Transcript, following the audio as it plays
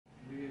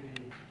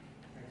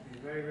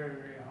very, very,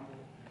 very humble.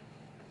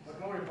 But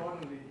more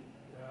importantly,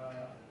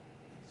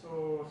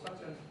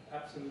 such an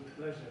absolute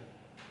pleasure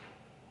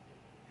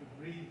to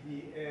breathe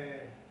the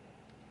air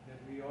that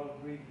we all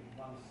breathe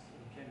once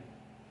in Kenya.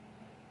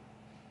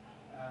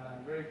 And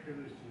I'm very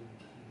privileged to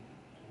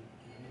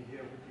be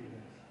here with you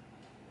guys.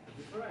 But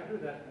before I do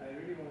that, I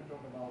really want to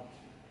talk about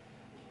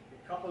a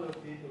couple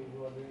of people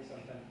who are doing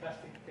some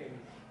fantastic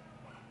things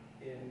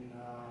in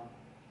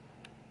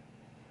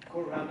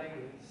corralling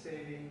and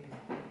saving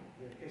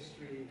the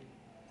history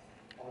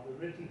or the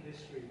written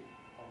history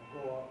of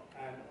Goa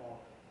and of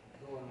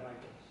Goan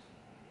writers.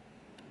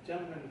 The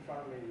gentleman in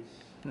front of me is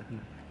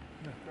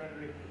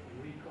Frederick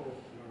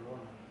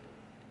Noronha.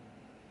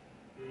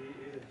 He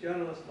is a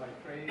journalist by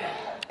trade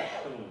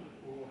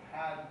who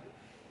had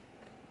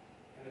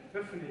an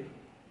epiphany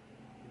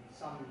in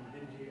some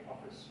dingy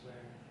office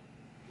where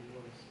he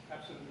was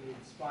absolutely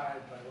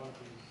inspired by one of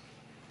his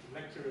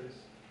lecturers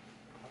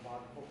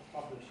about book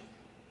publishing.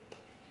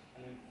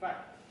 And in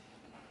fact,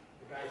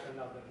 the guy turned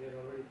out that he had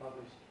already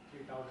published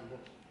 3,000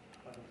 books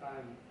by the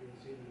time he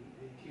was even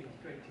 18 or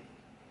 20.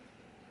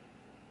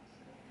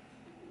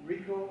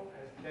 Rico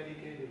has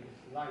dedicated his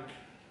life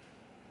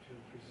to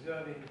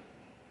preserving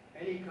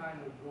any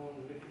kind of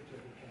Goan literature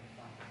he can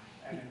find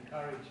and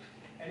encourage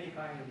any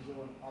kind of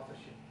Goan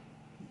authorship.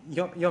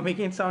 You're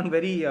making it sound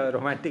very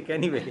romantic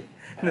anyway.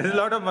 There's a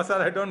lot of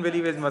masala. I don't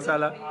believe it's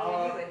masala.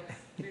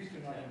 Please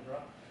do not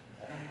interrupt.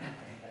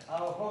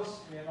 Our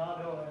host,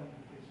 Leonardo, and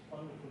his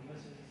wonderful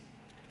missus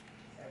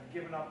have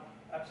given up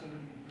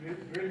absolutely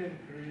brilliant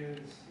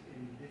careers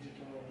in the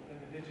digital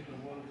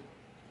world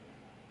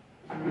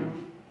to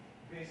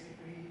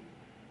basically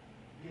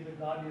be the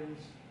guardians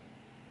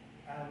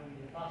and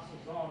the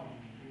passers on,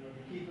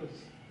 the keepers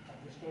of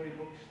the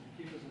storybooks,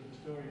 the keepers of the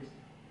stories,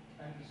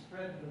 and to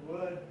spread the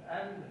word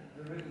and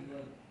the written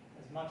word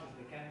as much as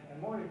they can. And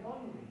more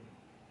importantly,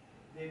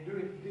 they do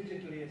it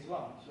digitally as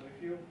well. So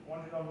if you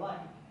want it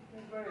online,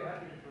 they're very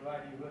happy to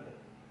provide you with it.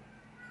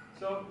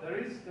 So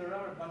there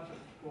are a bunch of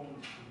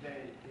Goans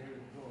today here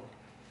in Goa.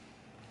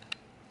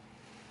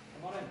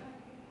 Come on in.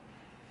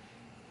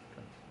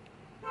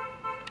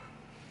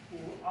 Who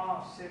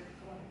are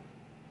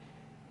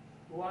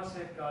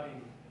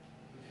safeguarding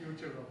the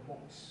future of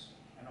books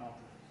and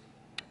authors.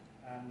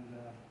 And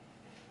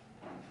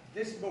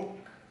this book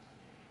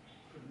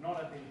could not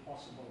have been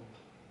possible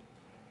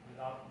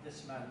without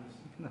this man's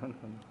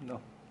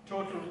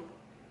total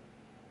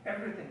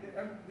everything.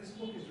 This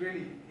book is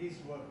really his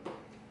work.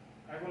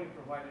 I've only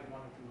provided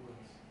one or two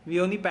words. We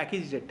only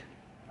packaged it.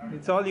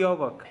 It's all your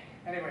work.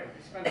 Anyway,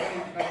 we spent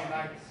many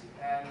nights,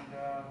 and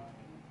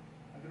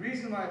the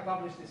reason why I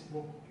published this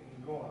book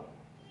in Goa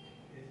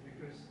is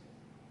because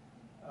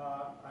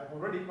I've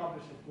already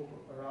published a book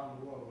around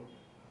the world,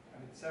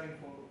 and it's selling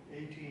for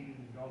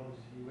 $18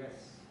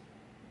 US.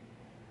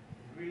 It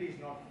really is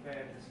not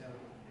fair to sell a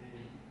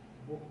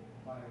book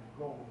by a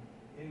Goan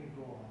in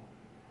Goa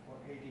for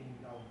 $18.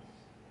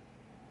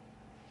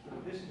 So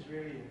this is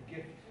really a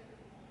gift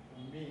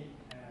from me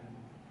and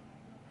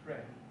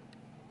Fred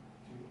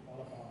to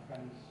all of our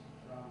friends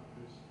around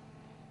this.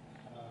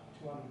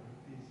 200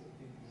 rupees, I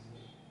think, is a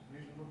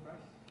reasonable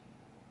price.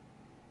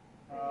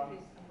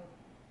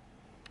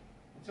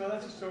 So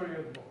that's the story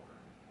of the book.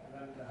 And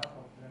then with the help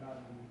of Leonard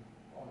and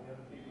all the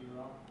other people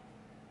around,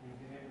 we've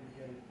been able to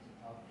get it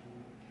out to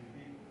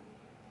people.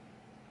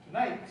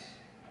 Tonight,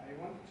 I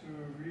want to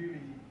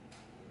really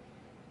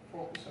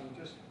focus on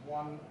just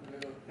one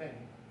little thing.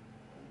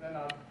 And then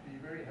I'll be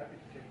very happy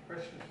to take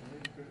questions from you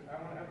because I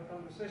want to have a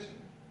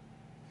conversation.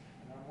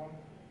 And I want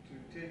to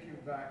take you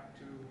back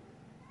to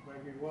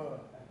where we were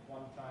at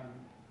one time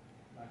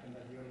back in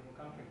that beautiful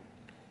country.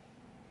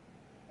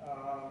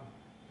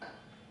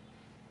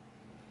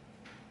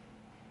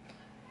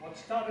 What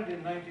started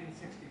in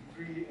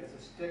 1963 as a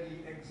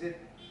steady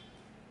exit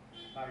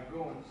by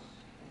Goans,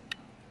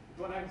 the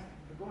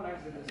Goan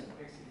exodus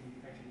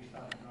actually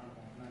started around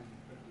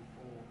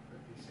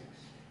 1954, 56.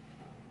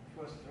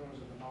 First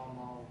throes of the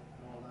Marshal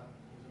and all that.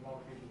 There was a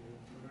lot of people who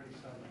already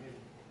started here.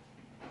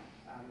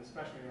 And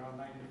especially around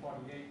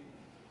 1948,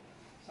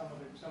 some of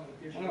the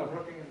people who were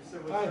working in the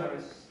civil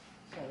service.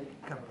 Some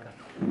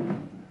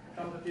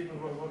of the people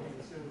who were working in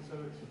the civil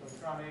service for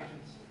crown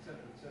agents, etc.,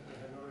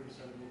 had already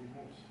started making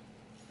moves.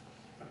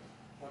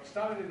 What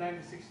started in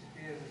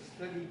 1963 as a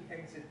steady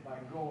exit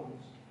by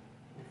Goans,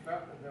 who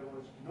felt that there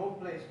was no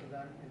place for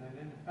them in an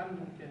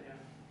independent Kenya,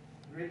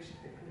 reached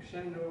a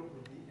crescendo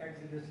with the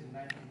exodus in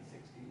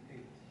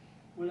 1968.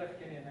 Who left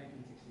Kenya in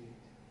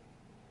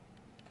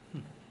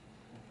 1968?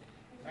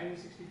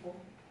 1964?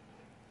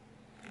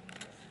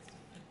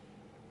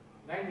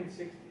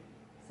 1960.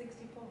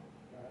 64.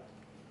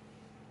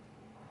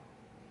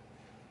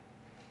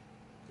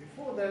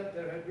 Before that,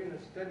 there had been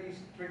a steady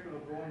trickle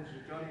of Goans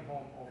returning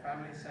home or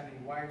families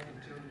sending wives and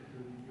children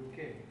to the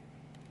UK.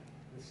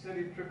 The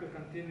steady trickle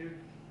continued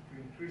to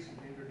increase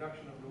with the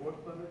introduction of the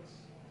work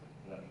permits,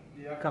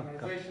 the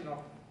acclimatization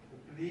of the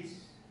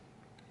police,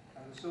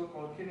 and the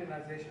so-called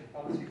Kenyanization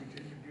policy which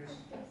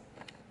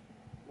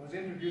was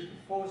introduced to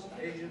force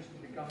Asians to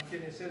become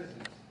Kenyan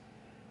citizens.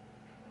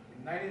 In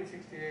In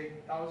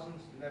 1968,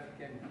 thousands left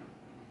Kenya.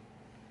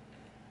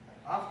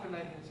 After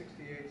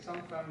 1968,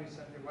 some families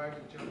sent their wives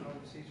and children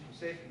overseas for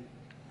safety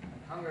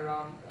and hung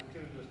around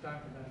until it was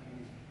time for them to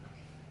leave.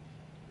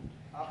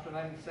 After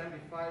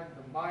 1975,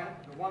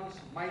 the once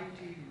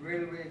mighty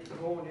railway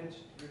Goan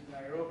Institute in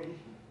Nairobi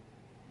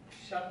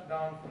shut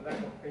down for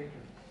lack of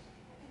patrons.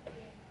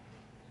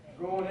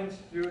 Goan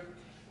Institute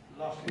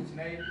lost its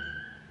name,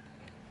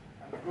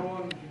 and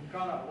Goan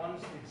Uganda,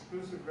 once the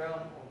exclusive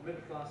realm of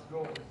middle-class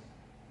Goans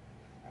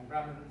and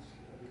Brahmins,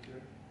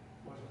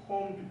 was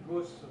home to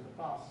ghosts of the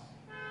past,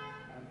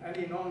 and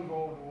any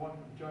non-Goan who wanted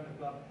to join the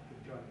club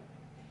could join.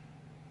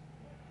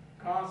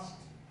 Caste,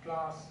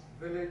 class,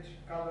 village,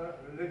 color,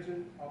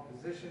 religion, or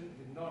position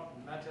did not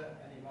matter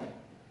anymore.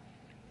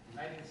 In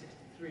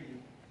 1963,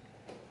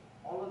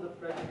 all of the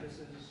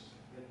prejudices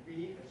that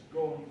we as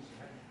Goans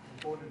had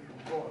imported from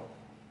Goa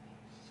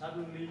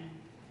suddenly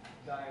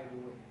died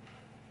away.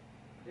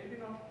 Maybe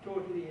not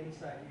totally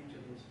inside each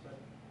of us, but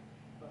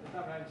by the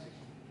time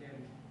 1960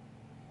 became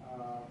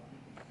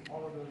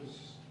all of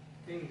those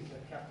things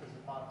that kept us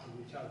apart from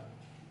each other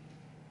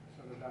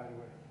sort of died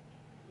away.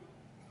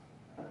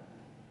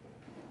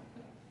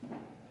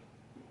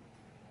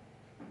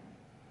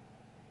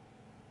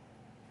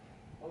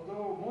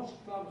 Although most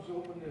clubs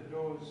opened their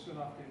doors soon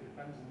after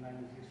independence in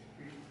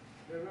 1963,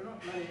 there were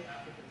not many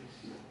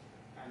Africans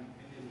and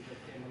Indians that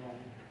came along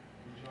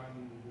and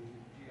joined the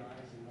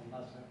GIs in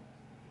Mombasa,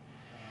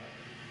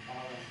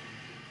 Kampala,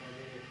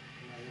 Frederick,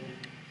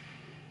 Nairobi.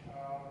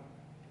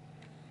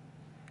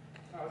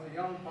 I was a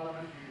young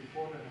parliamentary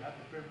reporter and had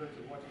the privilege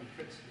of watching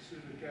Fritz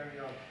D'Souza carry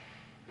out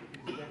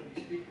his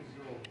deputy speaker's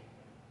role.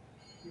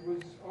 He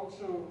was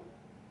also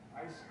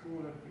ice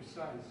cool and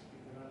precise,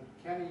 with an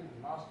uncanny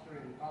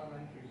mastery in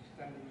parliamentary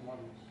standing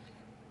models.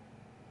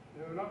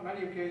 There were not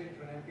many occasions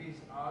when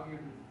MPs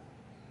argued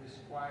with this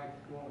quiet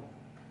Goan.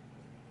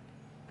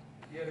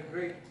 He had a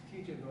great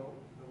teacher, though,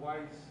 the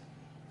wise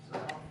Sir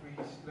Humphrey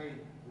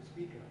Slade, the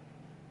speaker.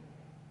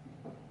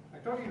 I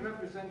thought he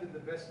represented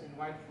the best in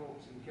white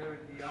folks and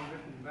carried the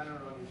unwritten banner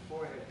on his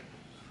forehead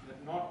that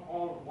not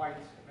all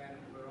white men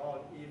were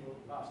all evil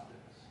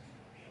bastards.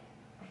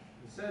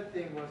 The sad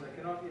thing was I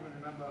cannot even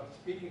remember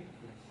speaking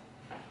to him.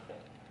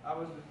 I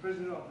was the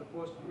prisoner of the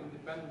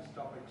post-independence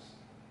topics.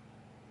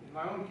 In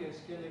my own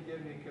case, Kenya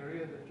gave me a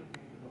career that took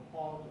me to the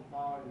halls of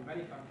power in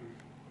many countries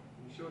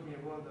and showed me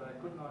a world that I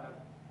could not have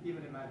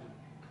even imagined.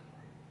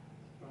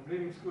 From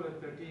leaving school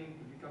at 13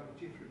 to become a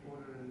chief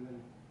reporter and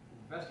then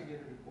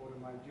investigative reporter,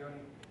 my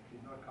journey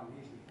did not come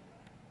easily.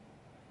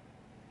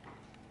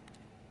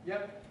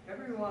 Yet,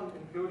 everyone,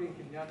 including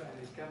Kenyatta and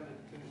his cabinet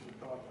minister,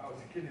 thought I was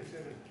a Kenyan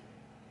citizen,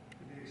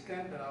 to the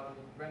extent that I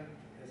went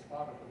as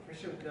part of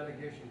official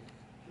delegations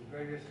to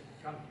various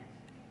countries.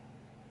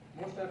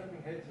 Most African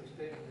heads of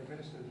state and their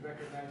ministers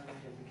recognized me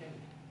as a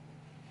Kenyan.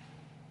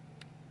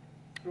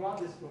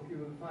 Throughout this book,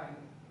 you will find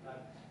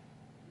that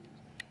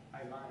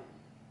I lied.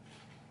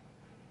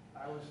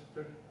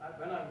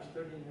 When I was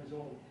 13 years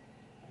old,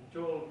 I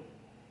told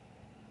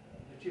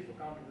the chief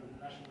accountant of the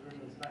National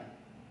Women's Bank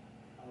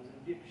I was in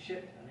deep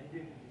shit and I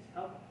needed his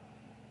help.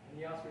 And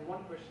he asked me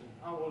one question,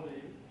 how old are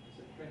you? I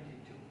said,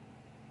 22.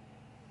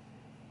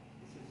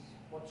 He says,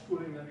 what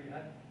schooling have you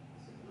had? I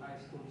said, high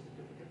school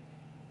certificate.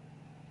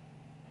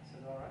 I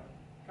said, all right,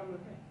 come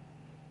with me.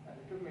 And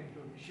he took me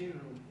into a machine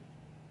room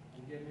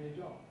and gave me a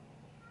job.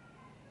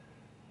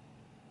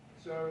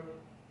 So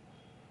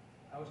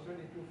I was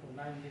 22 for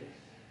 9 years.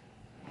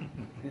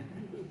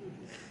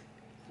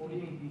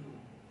 14.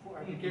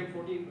 I became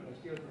 14, but I was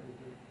still 22.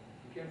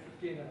 Became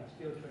 15, and I was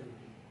still 22.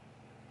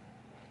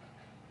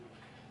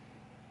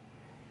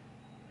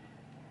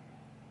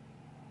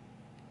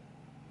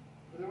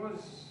 But there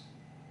was.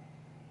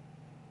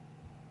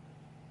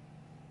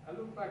 I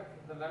look back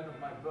at the land of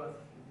my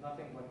birth with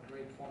nothing but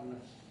great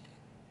fondness,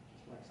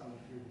 just like some of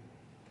you.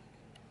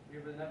 We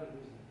will never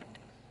lose that fondness.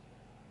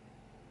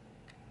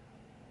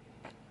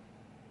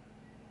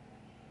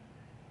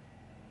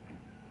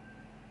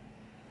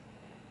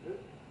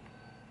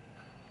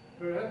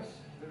 Perhaps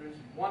there is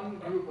one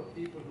group of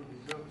people who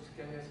deserves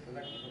Kenya's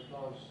collective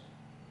applause.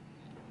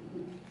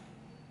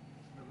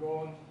 The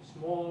Goan, a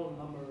small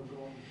number of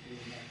Goans we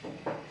met.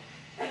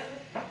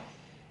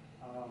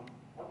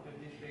 What they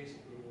did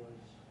basically was,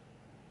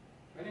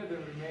 many of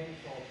them remained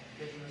for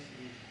business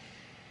reasons.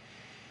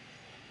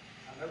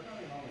 And there's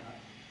nothing wrong with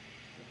that,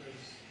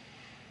 because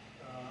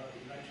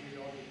eventually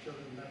all the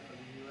children left for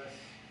the US,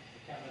 for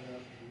Canada,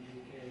 for the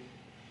UK,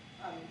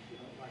 and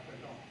like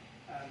went on.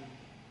 And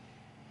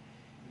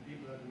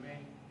people that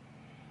remained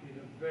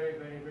did a very,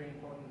 very, very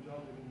important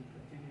job in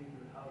continuing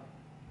to help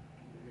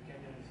the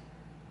Kenyans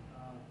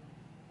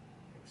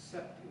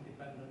accept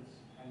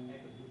independence and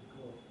make a good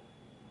go.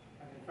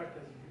 And in fact,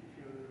 if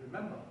you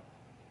remember,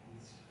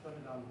 it's further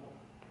down the book,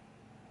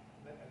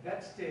 that at that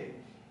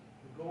stage,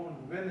 the Goan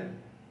women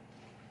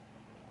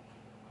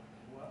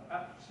were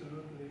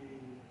absolutely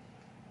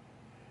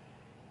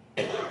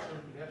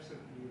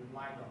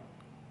relied on.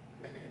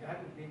 If it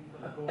hadn't been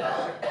for the Goan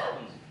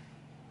secretaries,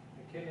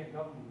 the Kenyan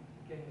government,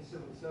 the Kenyan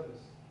civil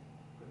service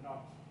could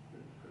not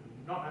could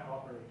not have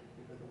operated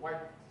because the white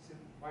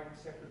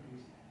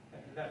secretaries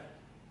had left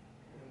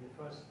in the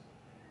first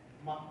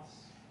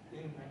months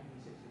in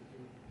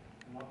 1962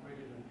 and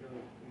operated until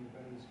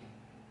independence came.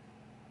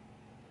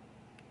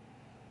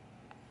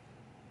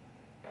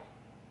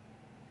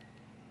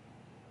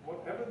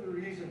 Whatever the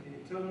reason, the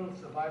eternal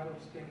survival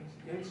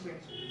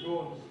instincts of the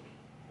Goans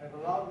have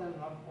allowed them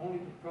not only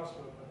to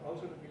prosper but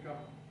also to become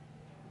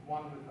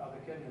one with other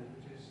Kenyans,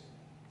 which is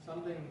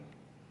something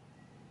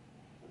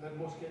that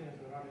most Goans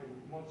are not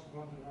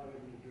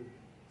able to do.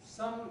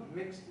 Some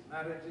mixed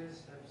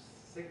marriages have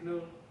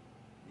signaled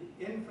the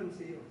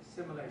infancy of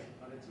assimilation,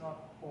 but it's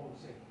not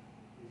wholesale.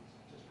 It's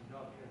just a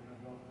dog here and a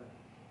dog there.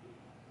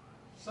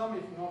 Some,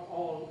 if not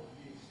all, of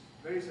these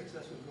very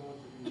successful Goans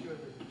have ensured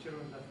that the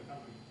children left the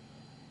country.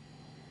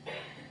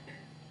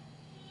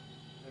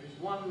 There is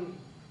one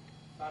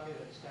family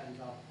that stands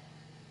out.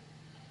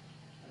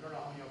 I don't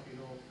know how many of you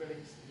know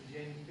Felix and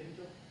Jane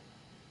Pinto.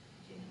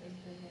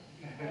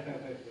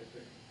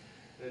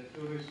 The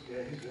tourist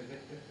guys.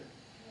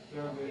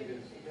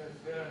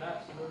 They're an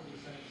absolutely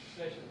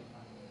sensational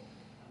family.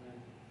 I mean,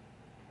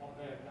 what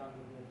they have done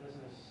with their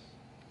business,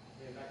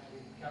 they've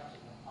actually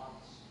captured the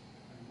hearts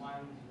and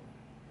minds of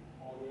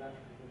all the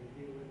Africans that they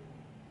deal with.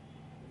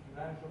 The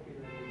philanthropy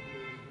that they do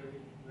is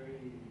very,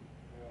 very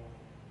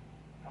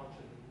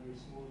cultured and very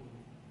smooth.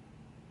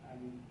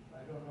 And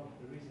I don't know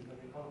the reason,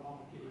 but they call them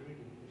Mama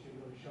Kiriki. They should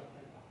go to shop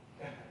paper.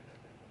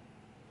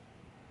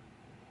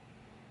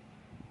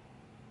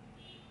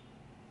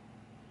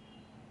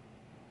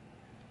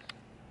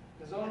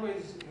 There's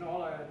always, in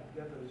all our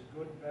endeavors,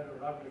 good, bad, or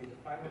ugly, the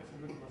final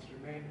salute must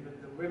remain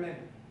with the women,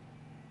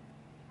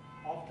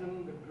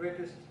 often the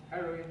greatest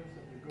heroines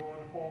of the Goan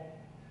home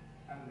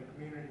and the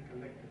community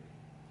collective.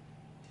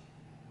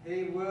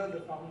 They were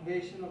the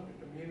foundation of the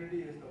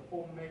community as the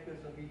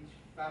homemakers of each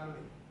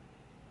family.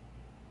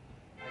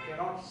 I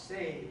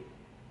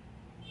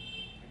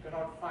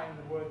cannot find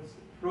the words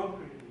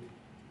appropriately,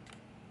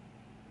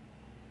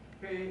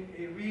 pay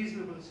a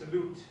reasonable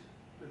salute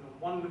to the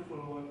wonderful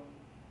work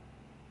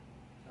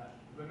that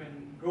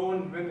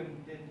Goan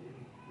women did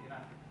in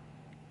Africa.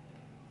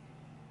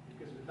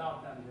 Because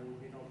without them, there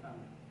would be no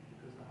family,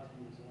 because the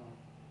husband was around,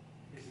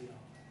 busy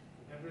out.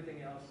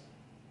 Everything else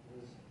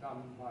was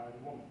done by the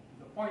woman.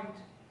 The point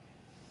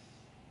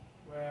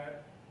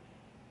where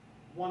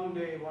one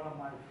day one of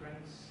my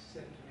friends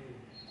said to me,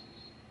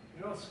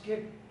 you know,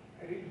 Skip,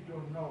 I really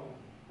don't know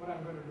what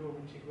I'm going to do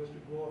when she goes to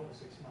Goa for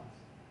 6 months.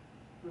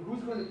 But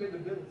who's going to pay the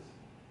bills?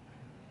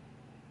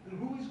 And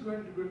who is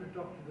going to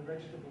talk to the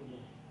vegetable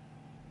man?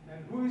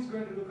 And who is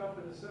going to look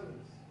after the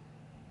servants?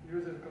 He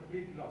was at a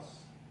complete loss.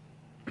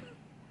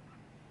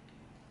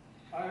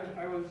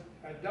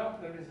 I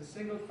doubt there is a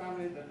single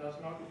family that does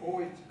not owe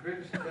its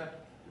greatest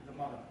debt to the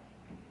mother.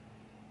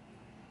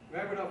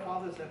 Where would our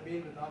fathers have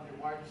been without their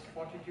wives'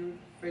 fortitude,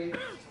 faith,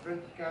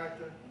 strength,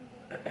 character,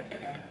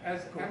 and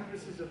as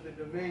empresses of the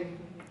domain,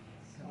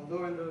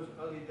 although in those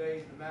early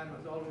days the man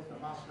was always the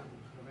master of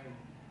his domain.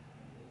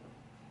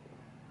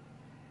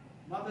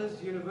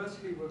 Mothers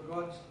universally were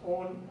God's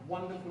own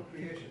wonderful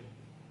creation,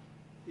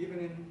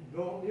 even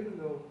though in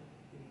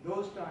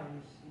those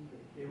times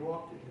they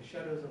walked in the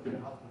shadows of their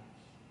husbands.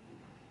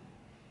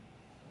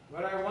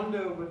 Where I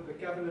wonder would the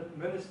cabinet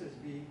ministers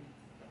be,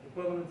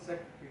 the permanent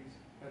secretaries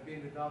have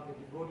been without the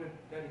devoted,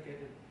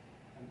 dedicated,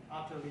 and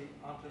utterly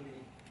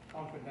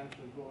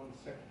confidential Goan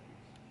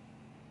secretaries.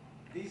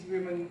 These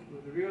women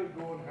were the real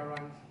Goan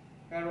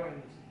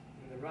heroines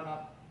in the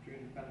run-up to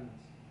independence,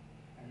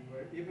 and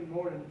were even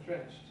more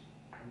entrenched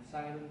and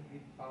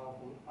silently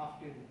powerful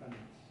after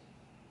independence.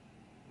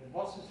 The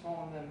bosses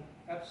found them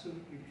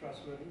absolutely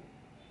trustworthy.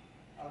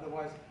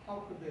 Otherwise,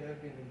 how could they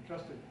have been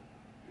entrusted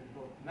with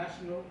both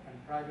national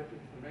and private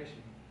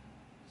information,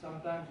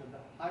 sometimes with the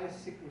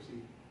highest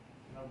secrecy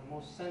and of the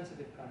most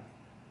sensitive kind?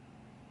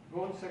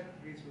 Goan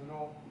secretaries were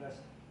no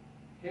less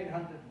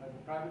headhunted by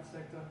the private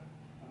sector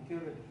until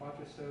their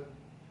departure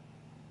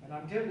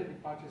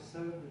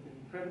served with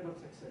incredible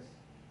success.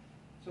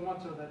 So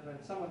much so that when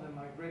some of them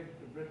migrated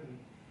to Britain,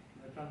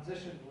 the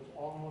transition was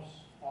almost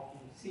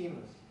often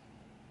seamless.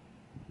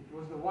 It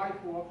was the wife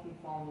who often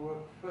found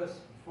work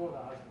first before the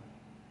husband.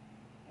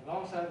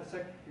 Alongside the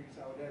secretaries,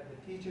 I would add the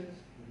teachers,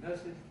 the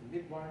nurses, the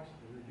midwives,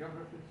 the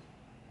radiographers,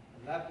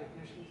 the lab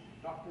technicians,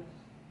 the doctors,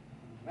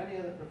 and many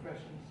other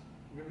professions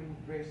women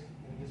graced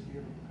in this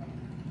beautiful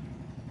country.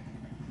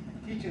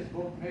 Teachers,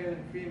 both male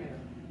and female,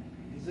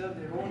 deserve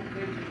their own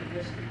page in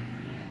history.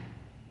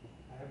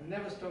 I have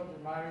never stopped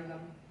admiring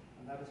them,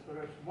 and that is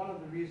perhaps one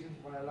of the reasons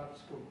why I love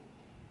school,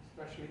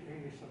 especially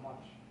English so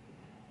much.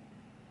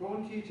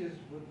 Goan teachers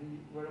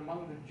were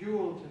among the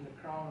jewels in the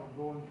crown of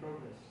Goan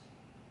progress.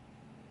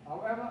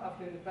 However,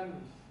 after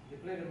independence, they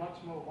played a much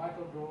more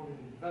vital role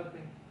in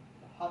developing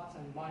the hearts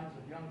and minds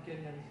of young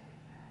Kenyans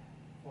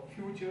for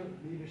future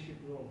leadership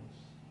roles.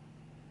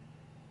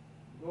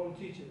 Goan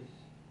teachers,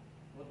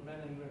 both men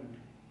and women,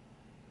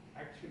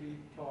 actually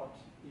taught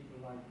people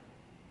like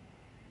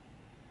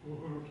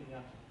Uhuru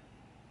Kenyatta,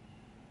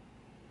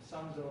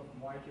 sons of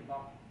Mwai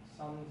Kibaki,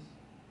 sons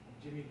of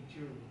Jimmy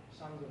Chu,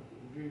 sons of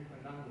Uru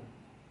and Nango,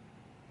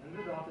 and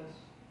the daughters.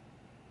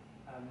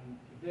 And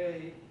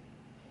today,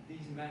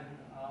 these men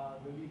are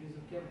the leaders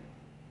of Kenya.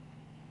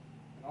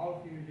 And all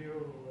of you here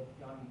who have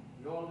done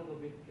your little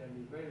bit can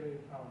be very, very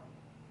proud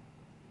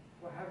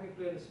for having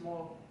played a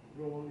small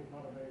role, if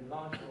not a very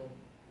large role,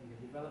 in the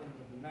development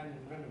of the men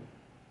and women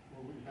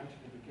who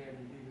eventually became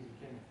the leaders of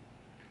Kenya.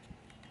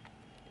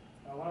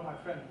 One of my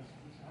friends,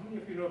 how many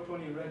of you know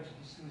Tony Reg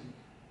D'Souza?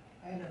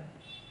 I know.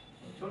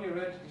 Tony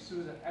Reg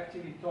D'Souza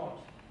actually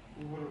taught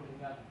Uhuru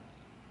Kenyatta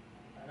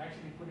and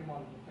actually put him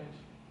on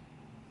detention.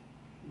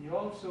 He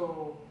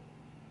also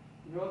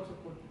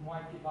put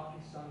Mwai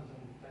Kibaki's sons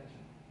on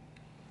detention.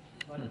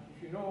 But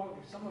if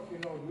some of you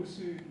know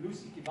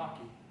Lucy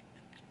Kibaki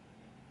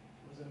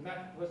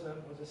was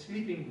a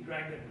sleeping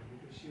dragon,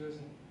 because she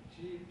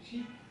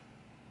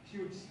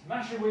would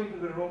smash her way into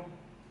the room,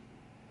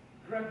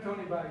 grab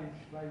Tony by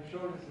his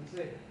shoulders and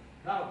say,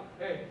 "Now,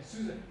 hey,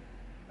 Susan,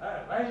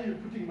 why are you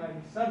putting my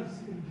sons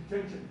in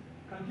detention?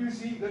 Can't you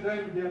see that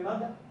I'm their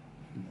mother?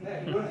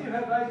 Don't you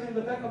have eyes in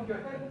the back of your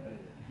head?"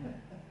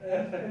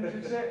 And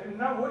she'd say, "And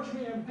now watch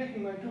me, I'm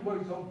taking my two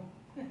boys home."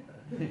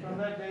 From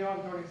that day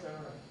on, Tony said,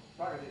 "All right,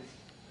 fuck it."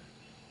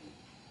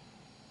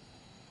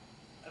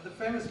 At the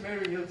famous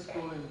Mary Hill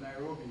School in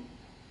Nairobi,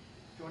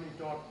 Tony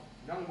taught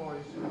young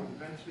boys who would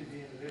eventually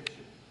be in the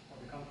leadership of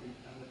the country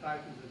and the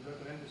titans of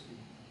local industry.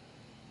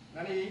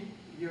 Many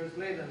years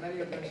later, many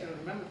of them still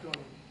remember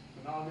Tony,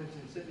 who now lives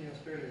in Sydney,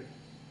 Australia,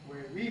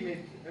 where we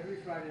meet every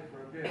Friday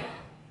for a beer,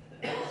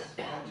 as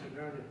mentioned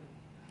earlier.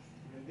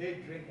 And they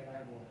drink and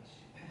I watch.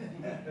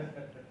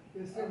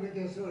 You still with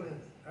your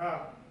sodas.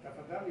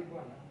 Tafadhali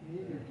bwana.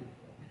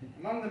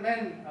 Among the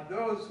men are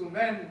those who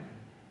mend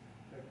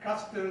the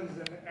customs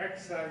and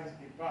excise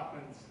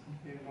departments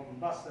in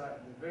Mombasa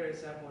and the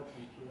various airports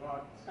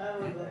throughout.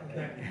 And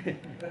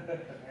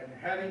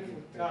having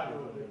Furtado,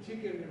 the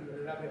chicken and the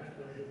rabbit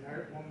from the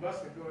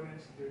Mombasa Goan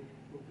Institute,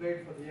 who played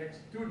for the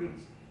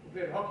ex-students, who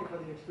played hockey for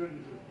the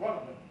ex-students, was one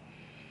of them.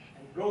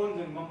 And Goans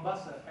in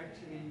Mombasa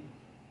actually,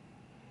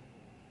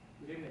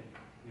 good evening.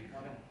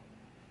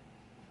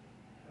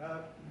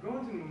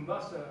 Goans in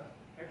Mombasa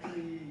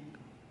actually,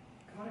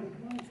 come on.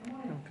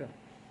 Okay.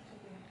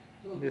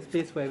 There's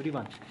space for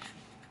everyone.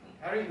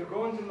 Harry, the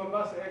Goans in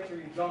Mombasa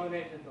actually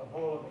dominated the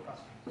whole of the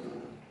customs.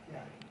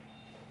 Yeah.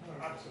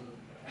 Absolutely.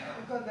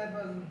 Because that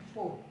was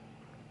sport.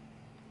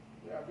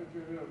 Yeah,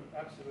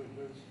 absolutely.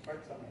 There's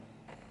quite something.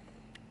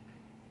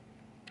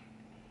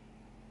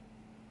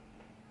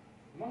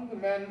 Among the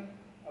men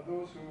are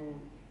those who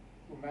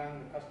man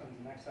the customs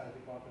and excise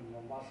department in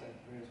Mombasa at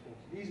various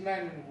ports. These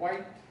men in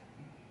white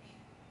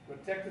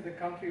protected the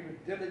country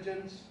with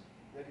diligence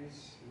that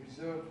is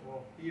reserved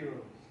for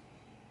heroes.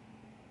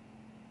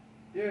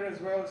 Here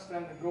as well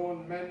stand the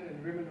Goan men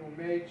and women who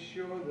made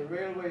sure the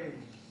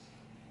railways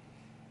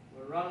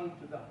were run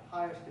to the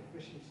highest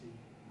efficiency,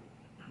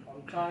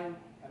 on time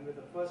and with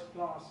a first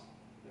class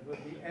that was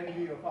the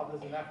envy of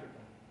others in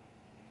Africa.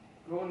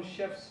 Goan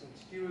chefs and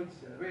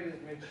stewards and waiters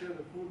made sure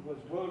the food was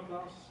world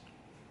class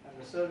and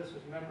the service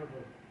was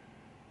memorable.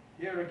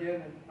 Here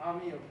again, an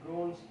army of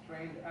Goans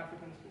trained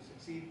Africans to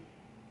succeed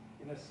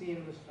in a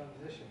seamless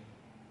transition.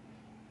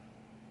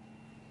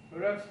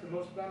 Perhaps the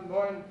most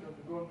flamboyant of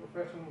the Goan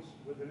professionals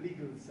were the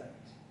legal set.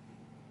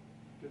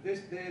 To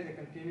this day, they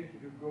continue to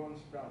do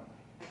Goans proud.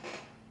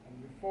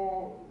 And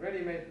before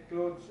ready-made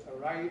clothes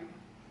arrived,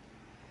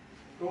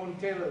 Goan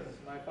tailors,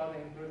 my father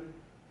included,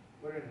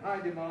 were in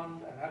high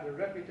demand and had a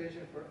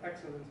reputation for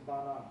excellence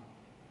bar none.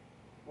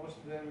 Most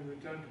of them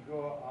returned to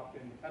Goa after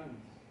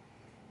independence.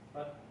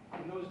 But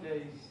in those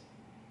days,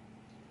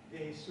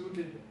 they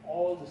suited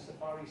all the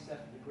safari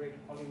set, the great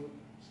Hollywood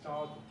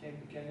stars that came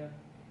to Kenya,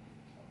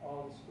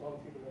 all the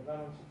people that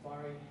went on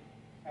safari,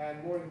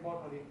 and more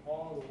importantly,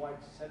 all the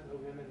white settler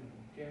women who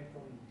came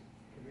from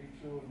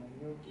Kericho,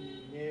 Nanyuki,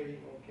 Nyeri,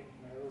 all came to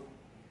Nairobi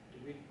to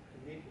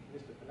meet with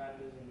Mr.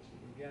 Fernandes and Mr.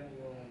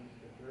 Mugenio and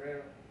Mr.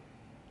 Ferreira,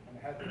 and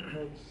had their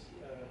clothes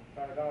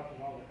tried out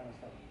and all that kind of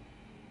stuff.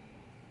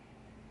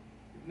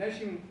 If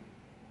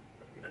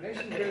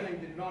nation building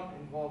did not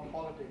involve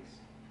politics,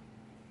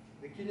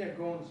 the Kenya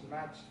Goans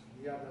matched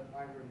the other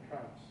migrant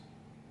tribes.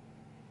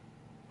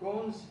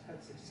 Goans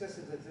had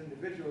successes as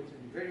individuals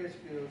in various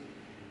fields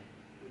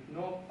with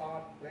no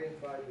part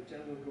played by the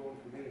general Goan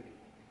community.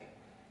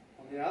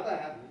 On the other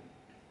hand,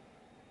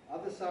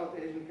 other South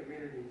Asian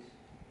communities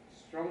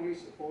strongly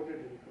supported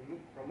and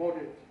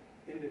promoted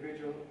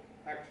individual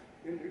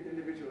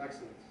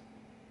excellence.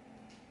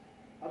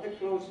 Other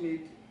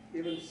close-knit,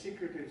 even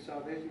secretive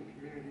South Asian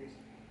communities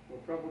were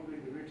probably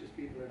the richest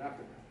people in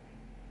Africa.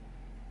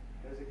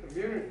 As a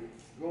community,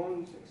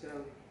 Goans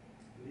excelled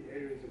in the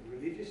areas of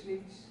religious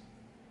needs,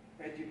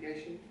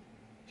 education,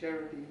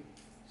 charity,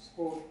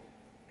 sport,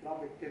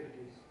 club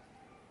activities.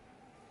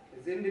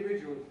 As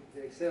individuals,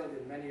 they excelled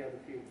in many other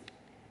fields.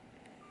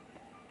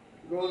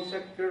 Goan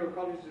secretarial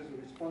colleges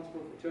were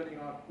responsible for turning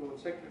out Goan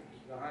secretaries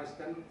to the highest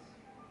standards.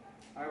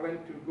 I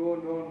went to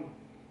Goan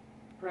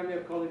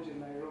Premier College in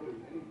Nairobi.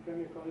 Any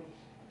Premier College,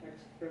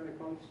 ex-Premier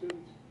College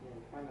students?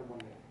 Well, find them one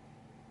there.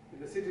 In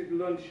the city to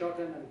learn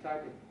shorthand and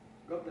typing.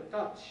 Got the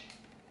touch,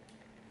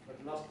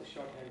 but lost the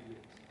shorthand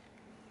bit.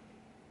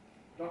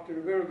 Dr.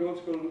 Rivera Goan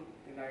School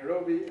in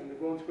Nairobi and the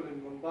Goan School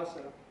in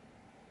Mombasa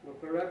were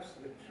perhaps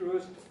the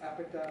truest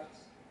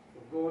epitaphs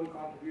for Goan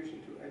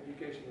contribution to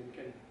education in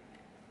Kenya.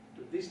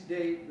 To this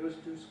day, those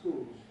two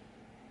schools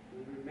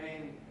will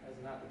remain as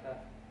an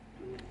epitaph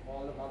to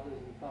all the mothers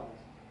and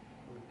fathers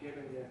who have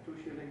given their 2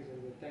 shillings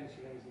and their 10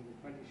 shillings and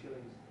their 20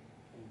 shillings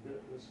and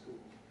built those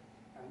schools.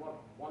 And what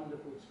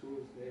wonderful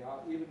schools they are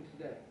even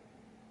today.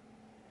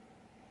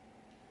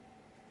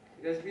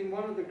 It has been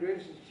one of the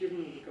greatest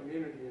achievements of the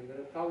community, and there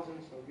are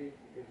thousands of a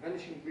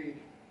vanishing breed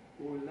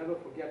who will never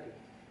forget it.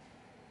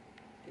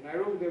 In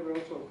Nairobi, there were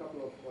also a couple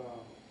of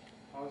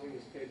housing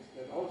estates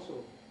that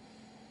also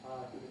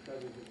are to the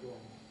credit of Goan.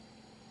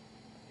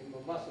 In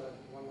Mombasa,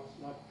 one must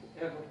not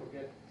ever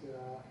forget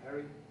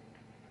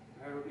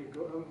Nairobi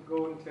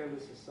Goan Tailor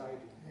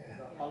Society,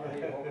 the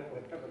holiday home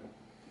for heaven.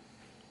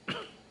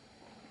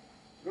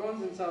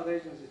 Goans in South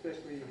Asians,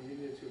 especially the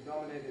Indians who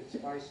dominated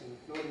spice and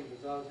clothing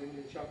bazaars,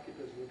 Indian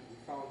shopkeepers would be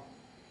found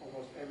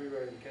almost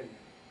everywhere in Kenya.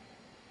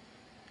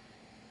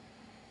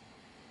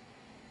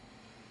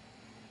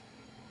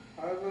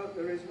 However,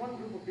 there is one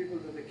group of people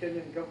that the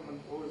Kenyan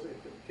government owes a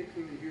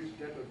particularly huge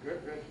debt of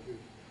gratitude,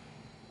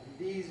 and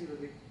these are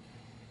the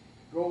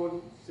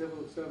Goan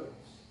civil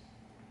servants.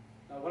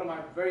 Now, one of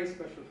my very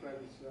special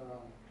friends,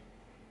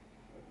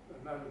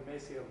 Mervyn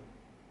Maciel,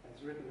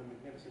 has written a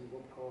magnificent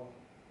book called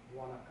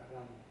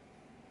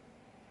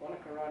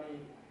Wanakarani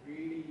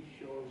really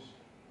shows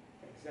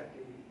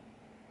exactly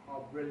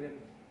how brilliant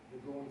the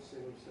Goan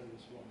civil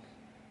service was.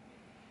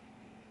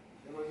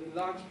 There was a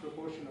large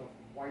proportion of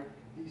white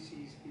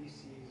DCs,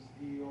 PCs,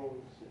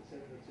 DOs,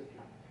 etc.,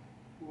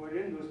 who were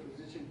in those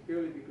positions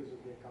purely because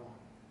of their color.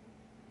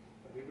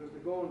 But it was the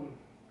Goan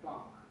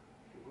clerk,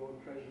 the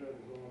Goan treasurer,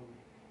 the Goan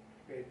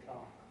paid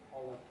clerk,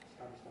 all that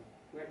kind of stuff,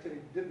 who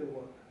actually did the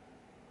work,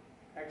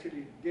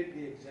 actually did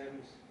the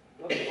exams,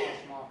 got the pass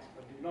marks,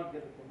 but did not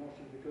get the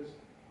promotion because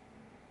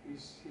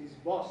his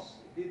boss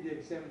did the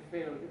exam,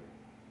 failed,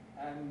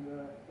 and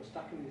was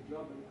stuck in his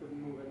job and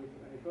couldn't move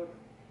any further.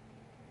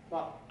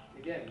 But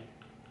again,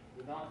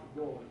 without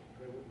the Goan,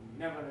 there would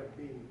never have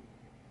been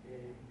a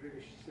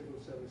British civil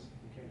service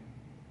in Kenya,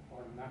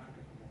 or in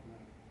Africa for that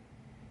matter.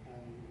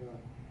 And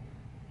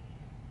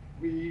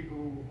we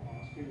who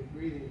are still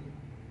breathing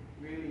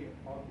really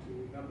ought to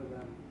remember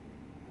them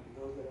and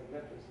those that have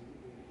left us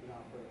in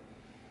our prayers,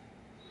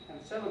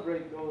 and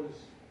celebrate those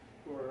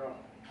who are around.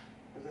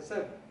 As I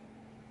said,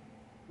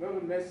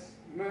 Mervyn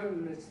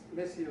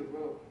Maciel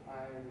will,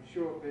 I am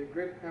sure, pay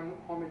great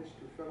homage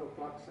to fellow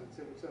clerks and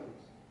civil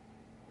servants.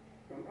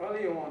 From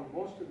early on,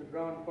 most of the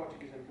brown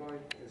Portuguese employed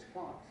as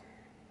clerks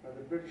by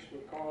the British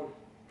were called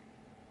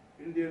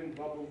Indian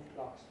bubble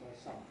clerks by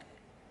some.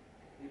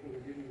 People who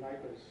didn't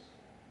like us,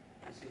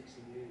 the Sikhs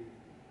and the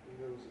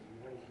Hindus and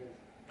those guys.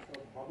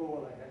 So, bubble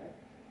wala hai.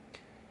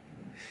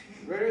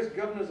 Various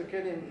governors of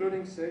Kenya,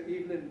 including Sir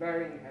Evelyn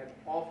Baring, had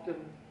often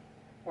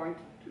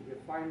pointed to the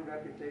fine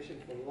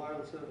reputation for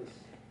loyal service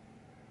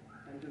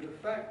and to the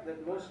fact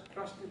that most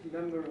trusted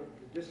member of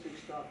the district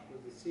staff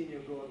was the senior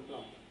Goan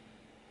clerk.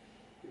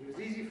 It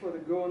was easy for the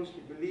Goans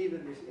to believe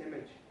in this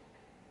image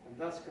and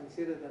thus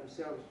consider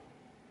themselves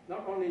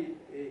not only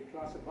a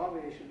class above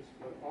Asians,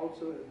 but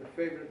also as the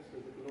favorites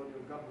of the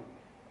colonial government.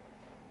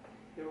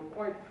 They were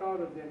quite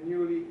proud of their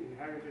newly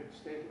inherited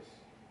status.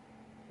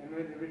 And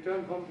when they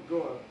returned home to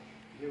Goa,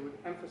 they would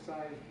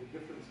emphasize the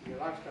difference in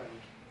their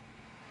lifestyles,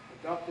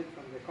 adopted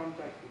from their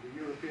contact with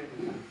the Europeans,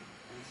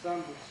 and some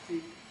would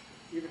speak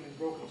even in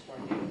broken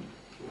Swahili,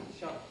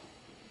 Shah.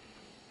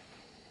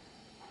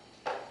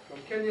 From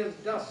Kenya's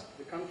dust,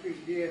 the country's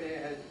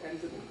DNA has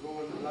entered the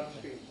Goan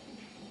bloodstream,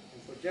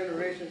 and for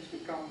generations to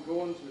come,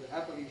 Goans would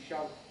happily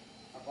shout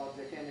about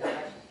their Kenyan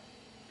accent.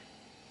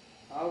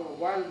 However,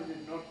 while they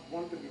did not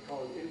want to be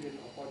called Indian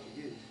or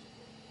Portuguese,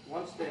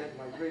 once they had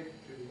migrated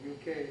to the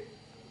UK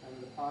and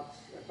the parts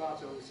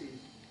overseas,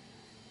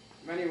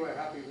 many were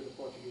happy with the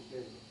Portuguese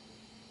label.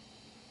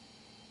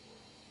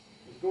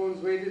 As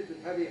Goans waited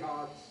with heavy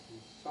hearts,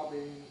 and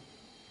sobbing,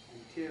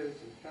 and tears,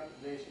 and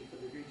trepidation for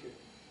the future,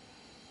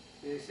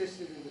 they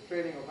assisted in the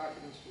training of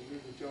Africans to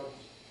do the jobs,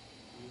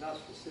 and thus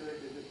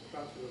facilitated the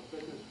transfer of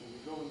business from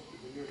the Goans to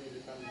the newly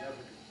independent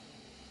Africans.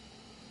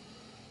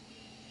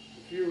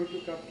 The few who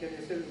took up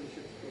Kenyan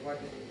citizenship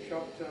provided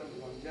short-term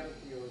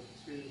longevity or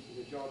experience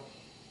in the job.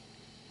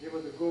 They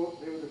were the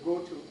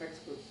go-to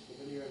experts for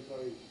the new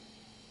employees.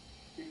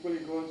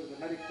 Equally, Goans in the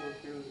medical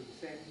field were the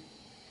same.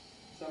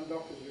 Some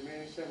doctors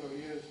remained several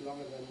years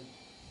longer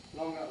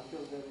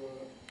until there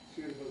were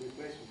suitable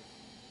replacements.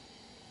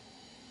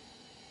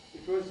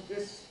 It was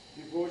this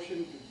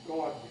devotion to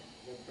God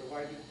that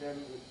provided them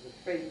with the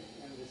faith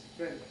and the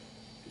strength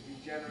to be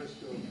generous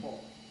to a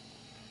fault.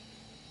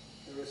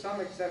 There were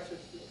some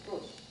exceptions, of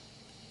course.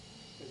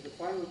 As the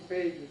final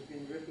page was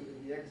being written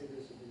with the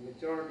exodus of the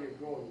majority of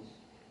Goans,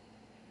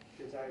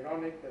 it is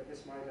ironic that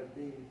this might have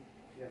been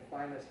their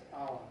finest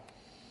hour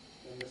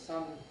when the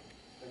sun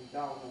went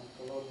down on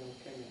colonial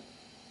Kenya.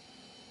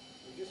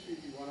 I'll just read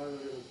you one other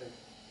little thing.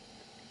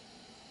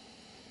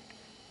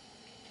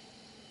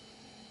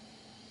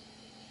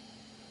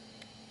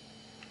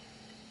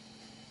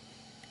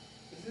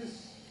 This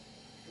is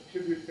a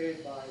tribute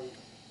paid by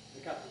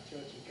the Catholic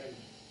Church in Kenya.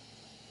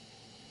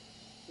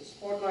 The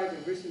spotlight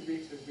in recent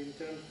weeks has been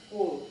turned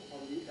full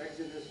on the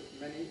exodus of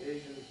many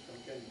Asians from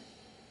Kenya.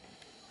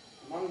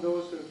 Among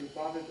those who have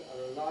departed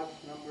are a large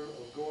number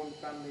of Goan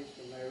families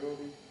from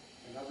Nairobi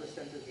and other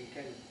centers in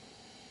Kenya.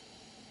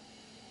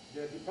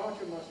 Their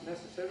departure must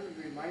necessarily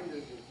remind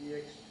us of the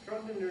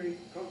extraordinary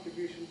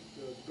contributions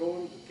the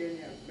Goan to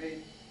Kenya have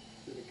made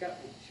to the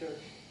Catholic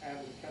Church and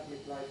the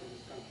Catholic life in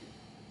this country.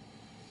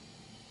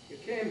 They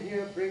came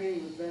here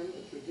bringing with them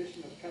a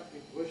tradition of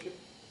Catholic worship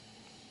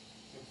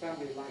and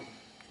family life,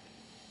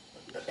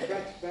 which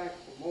stretched back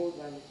for more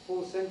than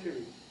 4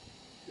 centuries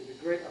to the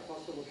great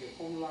apostle of their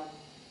homeland,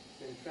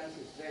 St.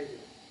 Francis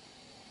Xavier.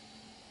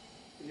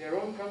 In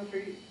their own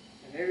country,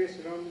 an area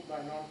surrounded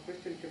by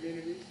non-Christian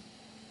communities,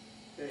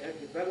 they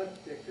had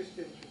developed their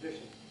Christian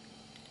tradition.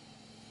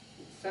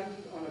 It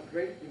centered on a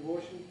great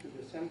devotion to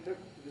the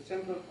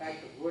central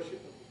act of worship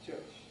of the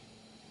Church,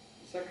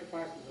 the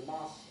sacrifice of the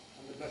Mass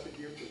and the Blessed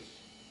Eucharist.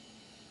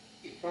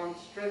 It found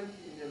strength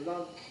in their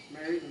love of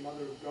Mary, the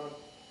Mother of God,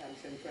 and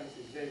St.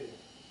 Francis Xavier.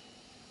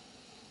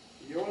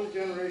 The older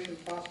generation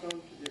passed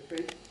on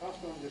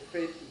their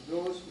faith to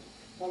those who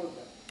followed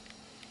them.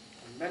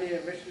 And many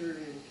a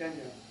missionary in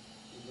Kenya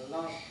in the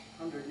last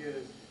 100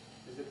 years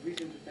has had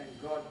reason to thank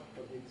God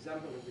for the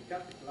example of the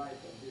Catholic life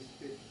of this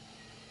faith.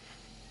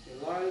 Their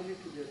loyalty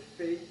to their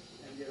faith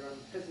and their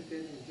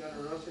unhesitating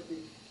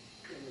generosity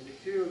in the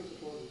material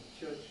support of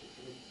the Church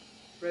and its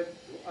spread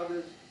to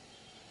others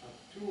are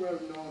too well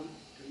known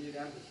to need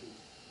emphasis.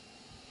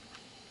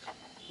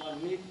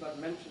 One need but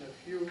mention a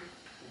few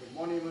of the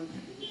monuments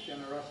to this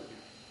generosity.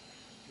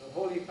 The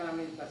Holy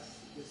Family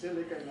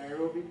Basilica in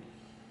Nairobi,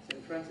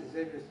 St. Francis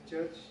Xavier's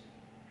Church,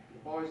 the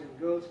Boys and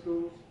Girls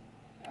Schools,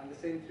 and the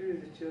St.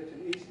 Teresa's Church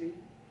in Eastleigh,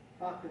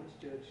 Parkland's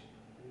Church,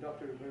 and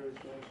Dr. Rivera's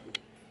Law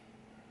School.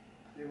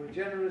 They were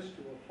generous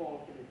to a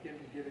fault when it came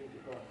to giving to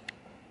God.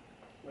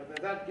 Whether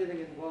that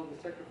giving involved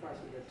the sacrifice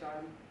of their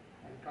time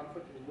and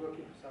comfort in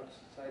working for such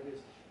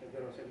societies as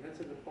there are St.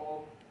 Vincent de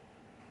Paul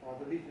or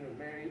the Legion of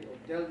Mary, or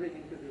delving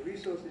into the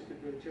resources to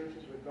build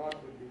churches where God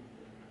would be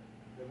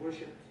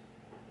worshipped,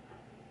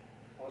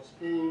 or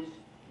schools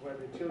where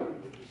the children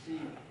would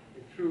receive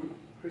a true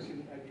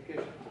Christian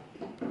education.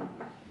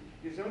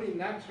 It is only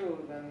natural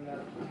then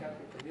that the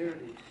Catholic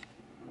community,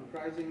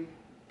 comprising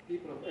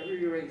people of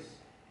every race,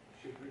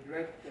 should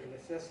regret the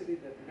necessity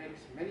that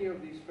makes many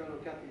of these fellow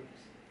Catholics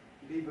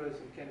leavers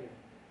in Kenya.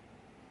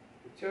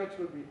 The church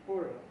will be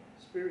poorer,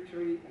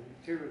 spiritually and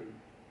materially,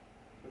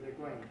 for their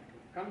going.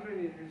 The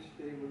country in which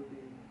they will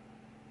be,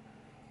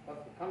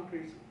 but the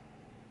countries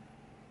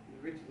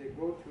in which they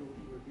go to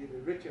will be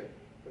the richer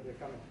for their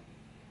coming.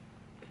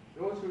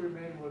 Those who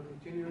remain will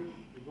continue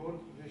to go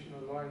into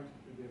traditional loyalty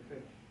to their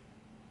faith.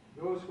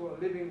 Those who are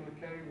living will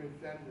carry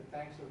with them the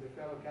thanks of their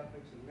fellow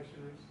Catholics and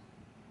missionaries,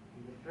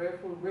 and the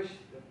prayerful wish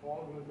that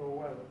all will go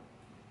well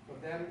for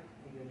them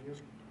in their new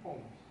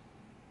homes.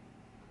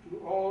 To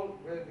all,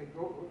 whether they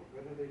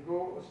go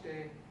or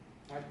stay,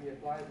 might be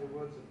applied the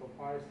words of Pope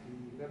Pius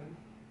XI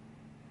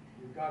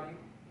regarding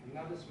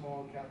another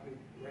small Catholic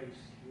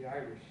race, the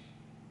Irish,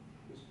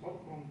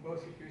 whom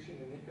persecution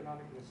and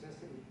economic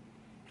necessity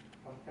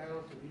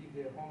compelled to leave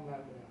their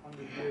homeland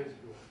 100 years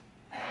ago.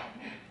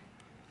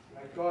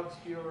 Like God's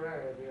pure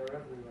air, they are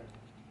everywhere,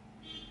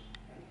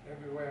 and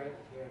everywhere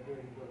they are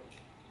doing good.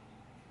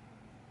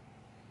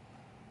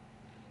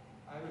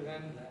 I will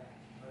end there,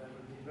 but I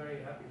will be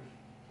very happy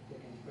to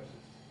take any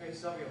questions. Hey,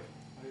 Savio.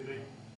 How are you doing?